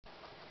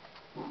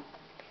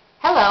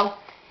Hello,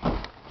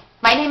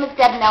 my name is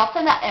Deb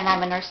Nelson, and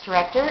I'm a nurse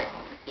director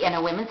in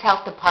a women's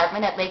health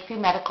department at Lakeview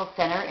Medical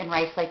Center in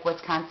Rice Lake,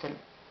 Wisconsin.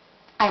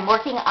 I'm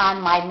working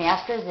on my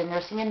master's in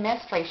nursing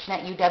administration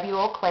at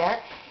UW-Eau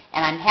Claire,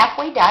 and I'm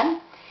halfway done.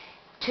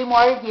 2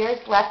 more years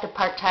left of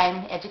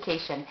part-time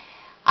education.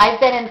 I've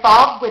been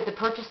involved with the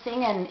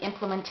purchasing and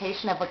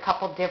implementation of a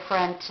couple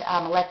different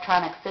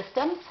electronic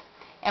systems,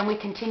 and we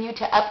continue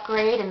to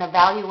upgrade and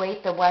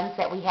evaluate the ones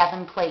that we have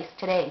in place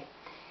today.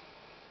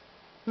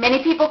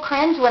 Many people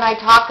cringe when I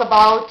talk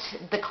about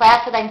the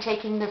class that I'm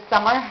taking this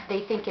summer.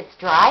 They think it's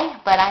dry,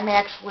 but I'm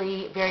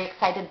actually very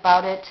excited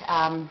about it.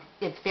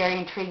 It's very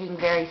intriguing,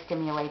 very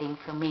stimulating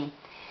for me.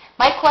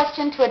 My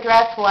question to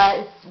address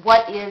was,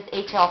 what is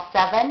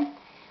HL7?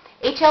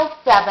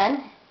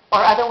 HL7,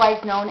 or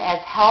otherwise known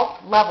as Health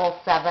Level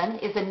 7,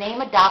 is a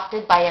name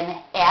adopted by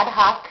an ad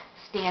hoc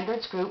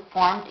standards group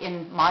formed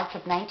in March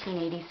of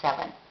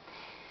 1987.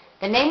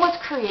 The name was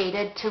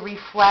created to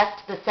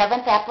reflect the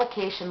 7th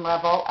application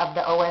level of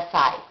the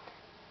OSI,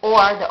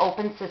 or the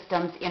Open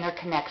Systems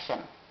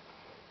Interconnection.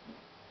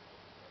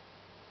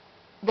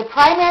 The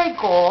primary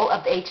goal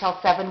of the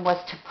HL7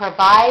 was to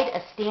provide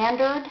a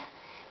standard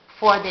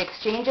for the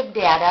exchange of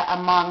data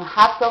among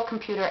hospital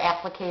computer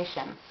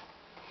applications.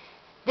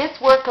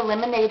 This work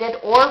eliminated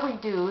or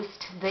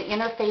reduced the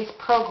interface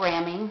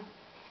programming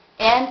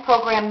and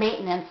program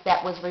maintenance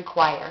that was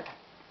required.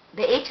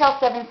 The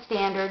HL7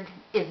 standard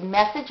is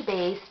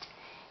message-based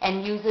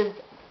and uses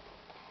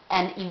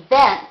an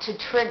event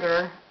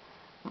trigger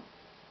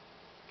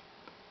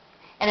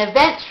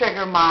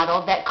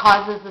model that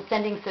causes the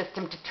sending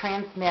system to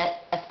transmit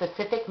a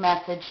specific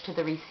message to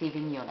the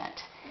receiving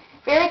unit.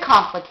 Very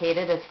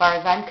complicated as far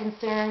as I'm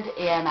concerned,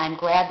 and I'm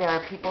glad there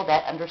are people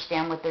that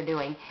understand what they're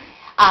doing.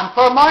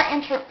 For more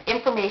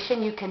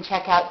information, you can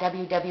check out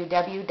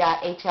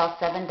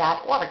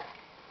www.hl7.org.